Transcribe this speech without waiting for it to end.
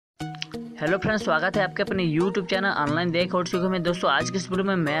Hello friends, स्वागत है आपके अपने यूट्यूब चैनल ऑनलाइन देख और सीखो में। दोस्तों आज के इस वीडियो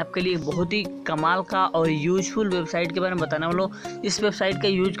में मैं आपके लिए बहुत ही कमाल का और यूजफुल वेबसाइट के बारे में बताने वाला हूँ। इस वेबसाइट का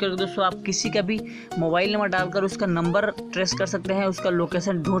यूज करके दोस्तों आप किसी का भी मोबाइल नंबर डालकर उसका नंबर ट्रेस कर सकते हैं, उसका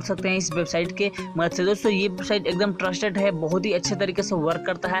लोकेशन ढूंढ सकते हैं इस वेबसाइट के मदद से। दोस्तों ये वेबसाइट एकदम ट्रस्टेड है, बहुत ही अच्छे तरीके से वर्क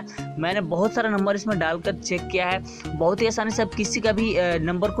करता है। मैंने बहुत सारा नंबर इसमें डालकर चेक किया है, बहुत ही आसानी से आप किसी का भी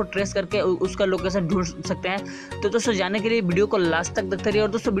नंबर को ट्रेस करके उसका लोकेशन ढूंढ सकते हैं। तो दोस्तों जानने के लिए वीडियो को लास्ट तक देखते रहिए। और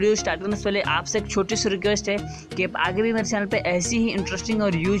दोस्तों वीडियो स्टार्ट करने से पहले आपसे एक छोटी सी रिक्वेस्ट है कि आप आगे भी मेरे चैनल पे ऐसी ही इंटरेस्टिंग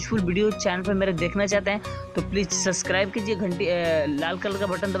और यूजफुल वीडियो चैनल पे मेरे देखना चाहते हैं तो प्लीज़ सब्सक्राइब कीजिए, घंटी लाल कलर का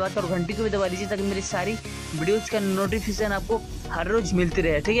बटन दबाकर और घंटी को भी दबा लीजिए ताकि मेरी सारी वीडियोज़ का नोटिफिकेशन आपको हर रोज़ मिलती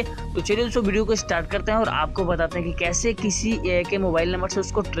रहे। ठीक है, तो चलिए दोस्तों वीडियो को स्टार्ट करते हैं और आपको बताते हैं कि कैसे किसी के मोबाइल नंबर से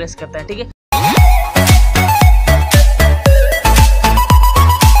उसको ट्रेस करता है। ठीक है,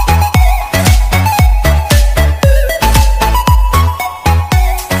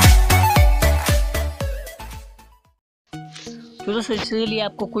 तो दोस्तों इसके लिए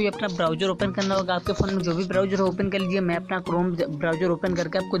आपको कोई अपना ब्राउजर ओपन करना होगा। आपके फ़ोन में जो भी ब्राउजर ओपन कर लीजिए। मैं अपना क्रोम ब्राउजर ओपन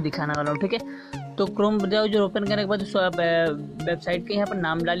करके आपको दिखाने वाला हूँ। ठीक है, तो क्रोम ब्राउजर ओपन करने के बाद दोस्तों आप वेबसाइट के यहाँ पर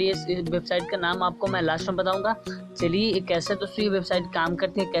नाम डालिए। इस वेबसाइट का नाम आपको मैं लास्ट में बताऊँगा। चलिए कैसे दोस्तों ये वेबसाइट काम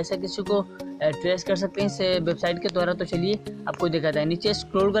करती है, कैसे किसी को ट्रेस कर सकते हैं इस वेबसाइट के द्वारा, तो चलिए आपको दिखाता है। नीचे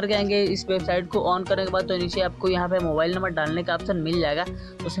स्क्रॉल करके आएंगे, इस वेबसाइट को ऑन करने के बाद तो नीचे आपको यहाँ पे मोबाइल नंबर डालने का ऑप्शन मिल जाएगा।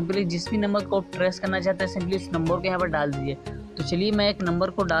 तो सिंपली जिस भी नंबर को ट्रेस करना चाहते हैं सिंपली उस नंबर को यहाँ पर डाल दीजिए। तो चलिए मैं एक नंबर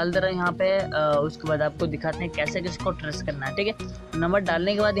को डाल दे रहा हूँ यहाँ पे। उसके बाद आपको दिखाते हैं कैसे किसको ट्रेस करना है। ठीक है, नंबर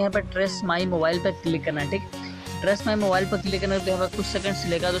डालने के बाद यहाँ पे ट्रेस माई मोबाइल पर क्लिक करना है। ठीक, ट्रेस माई मोबाइल पर क्लिक करने के यहाँ पर कुछ सेकंड्स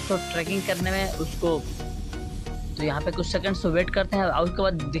लेगा दोस्तों ट्रैकिंग करने में उसको। तो यहाँ पे कुछ सेकंड्स वेट करते हैं और उसके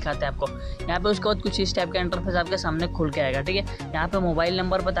बाद दिखाते हैं आपको यहाँ पे। उसके बाद कुछ इस टाइप का इंटरफेस आपके सामने खुल के आएगा। ठीक है, यहाँ पे मोबाइल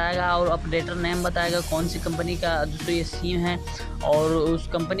नंबर बताएगा और ऑपरेटर नेम बताएगा, कौन सी कंपनी का दोस्तों ये सिम है और उस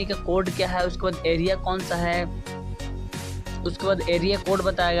कंपनी का कोड क्या है। उसके बाद एरिया कौन सा है, उसके बाद एरिया कोड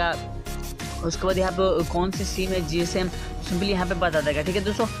बताएगा। उसके बाद यहाँ पे कौन सी सिम है, जीएसएम सिंपली यहाँ पे बता देगा। ठीक है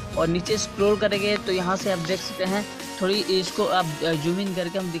दोस्तों, और नीचे स्क्रॉल करेंगे तो यहाँ से आप देख सकते हैं, थोड़ी इसको आप जूम इन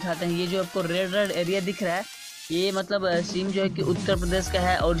करके हम दिखाते हैं। ये जो आपको रेड रेड एरिया दिख रहा है ये मतलब सिम जो है कि उत्तर प्रदेश का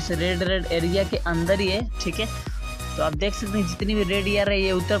है और इस रेड रेड एरिया के अंदर ही है। ठीक है, तो आप देख सकते हैं जितनी भी रेड एरिया है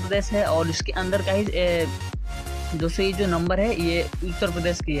ये उत्तर प्रदेश है और इसके अंदर का ही दोस्तों ये जो नंबर है ये उत्तर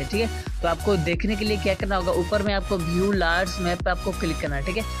प्रदेश की है। ठीक है, तो आपको देखने के लिए क्या करना होगा, ऊपर में आपको व्यू लार्ज मैप पे आपको क्लिक करना है।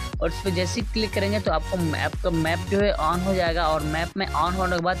 ठीक है, और इस पर जैसे ही क्लिक करेंगे तो आपका मैप जो है ऑन हो जाएगा और मैप में ऑन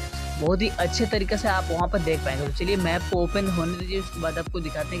होने के बाद बहुत ही अच्छे तरीके से आप वहाँ पर देख पाएंगे। तो चलिए मैप को ओपन होने दीजिए, उसके बाद आपको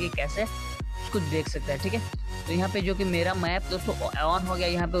दिखाते हैं कि कैसे उसको देख सकते हैं। ठीक है, तो यहाँ पे जो कि मेरा मैप दोस्तों ऑन हो गया,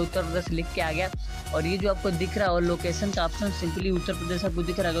 यहाँ पे उत्तर प्रदेश लिख के आ गया और ये जो आपको दिख रहा है और लोकेशन का ऑप्शन सिंपली उत्तर प्रदेश आपको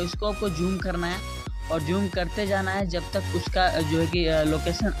दिख रहा है। इसको आपको जूम करना है और जूम करते जाना है जब तक उसका जो है कि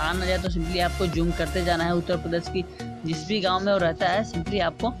लोकेशन आ ना जाए। तो सिंपली आपको जूम करते जाना है। उत्तर प्रदेश की जिस भी गांव में वो रहता है सिंपली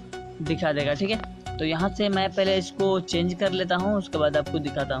आपको दिखा देगा। ठीक है, तो यहाँ से मैं पहले इसको चेंज कर लेता हूँ, उसके बाद आपको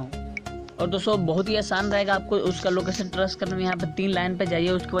दिखाता हूँ। और दोस्तों बहुत ही आसान रहेगा आपको उसका लोकेशन ट्रेस करने में। यहाँ पर 3 लाइन पे जाइए,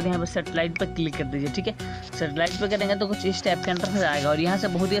 उसके बाद यहाँ पर सेटेलाइट पर क्लिक कर दीजिए। ठीक है, सेटेलाइट पे करेंगे तो कुछ इस टाइप का इंटरफेस आएगा और यहाँ से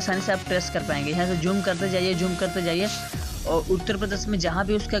बहुत ही आसानी से आप ट्रेस कर पाएंगे। यहाँ से जूम करते जाइए, जूम करते जाइए और उत्तर प्रदेश में जहाँ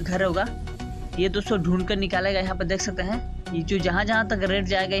भी उसका घर होगा ये दोस्तों ढूंढ कर निकालेगा। यहाँ पर देख सकते हैं ये जो जहाँ जहाँ तक रेड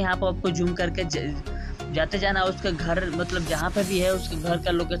जाएगा यहाँ पर आपको जूम करके जाते जाना। उसका घर मतलब जहाँ पे भी है उसके घर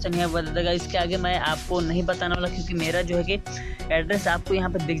का लोकेशन यहाँ बता देगा। इसके आगे मैं आपको नहीं बताने वाला क्योंकि मेरा जो है कि एड्रेस आपको यहाँ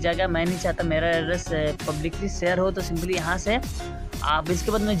पे दिख जाएगा। मैं नहीं चाहता मेरा एड्रेस पब्लिकली शेयर हो, तो सिंपली यहाँ से आप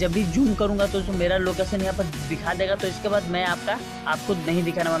इसके बाद मैं जब भी जूम करूँगा तो मेरा लोकेशन यहाँ पर दिखा देगा। तो इसके बाद मैं आपको नहीं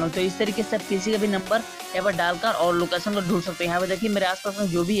दिखाने वाला हूँ। तो इस तरीके से आप किसी का भी नंबर यहाँ पर डालकर और लोकेशन को ढूंढ सकते हैं। यहाँ पे देखिए मेरे आसपास में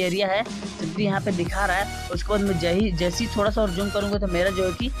जो भी एरिया है सिंपली यहाँ पे दिखा रहा है। उसके बाद मैं जैसे ही थोड़ा सा और जूम करूँगा तो मेरा जो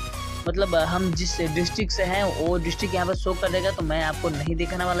है कि मतलब हम जिस डिस्ट्रिक्ट से हैं वो डिस्ट्रिक्ट यहाँ पर शो कर देगा। तो मैं आपको नहीं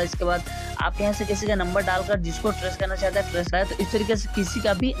दिखाने वाला। इसके बाद आप यहाँ से किसी का नंबर डालकर जिसको ट्रेस करना चाहते हैं ट्रेस है, तो इस तरीके से किसी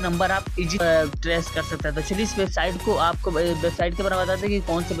का भी नंबर आप इजी ट्रेस कर सकते हैं। तो चलिए इस वेबसाइट को आपको वेबसाइट के बारे में बताते हैं कि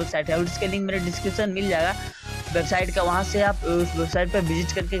कौन सी वेबसाइट है और इसके लिंक मेरे डिस्क्रिप्शन मिल जाएगा वेबसाइट का। वहाँ से आप उस वेबसाइट पर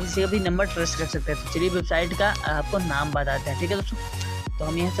विजिट करके किसी का भी नंबर ट्रेस कर सकते हैं। तो चलिए वेबसाइट का आपको नाम बताते हैं। ठीक है दोस्तों, तो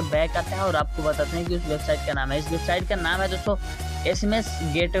हम यहाँ से बैक आते हैं और आपको बताते हैं कि उस वेबसाइट का नाम है। इस वेबसाइट का नाम है दोस्तों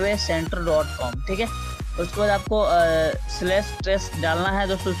smsgatewaycenter.com। ठीक है, उसके बाद आपको /ट्रेस डालना है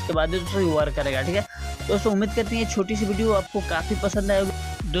दोस्तों। उसके बाद दोस्तों वर्क करेगा। ठीक है दोस्तों, उम्मीद करते हैं छोटी सी वीडियो आपको काफ़ी पसंद आएगी।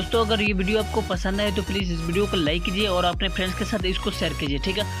 दोस्तों अगर ये वीडियो आपको पसंद आए तो प्लीज़ इस वीडियो को लाइक कीजिए और अपने फ्रेंड्स के साथ इसको शेयर कीजिए,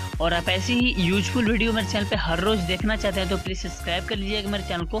 ठीक है। और आप ऐसी ही यूजफुल वीडियो मेरे चैनल पे हर रोज़ देखना चाहते हैं तो प्लीज़ सब्सक्राइब कर लीजिएगा मेरे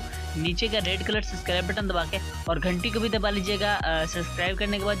चैनल को, नीचे का रेड कलर सब्सक्राइब बटन दबा के, और घंटी को भी दबा लीजिएगा। सब्सक्राइब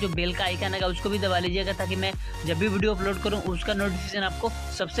करने के बाद जो बेल का आइकन आएगा उसको भी दबा लीजिएगा, ताकि मैं जब भी वीडियो अपलोड करूँ उसका नोटिफिकेशन आपको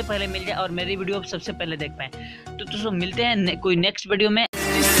सबसे पहले मिल जाए और मेरी वीडियो आप सबसे पहले देख पाएँ। तो दोस्तों मिलते हैं कोई नेक्स्ट वीडियो में।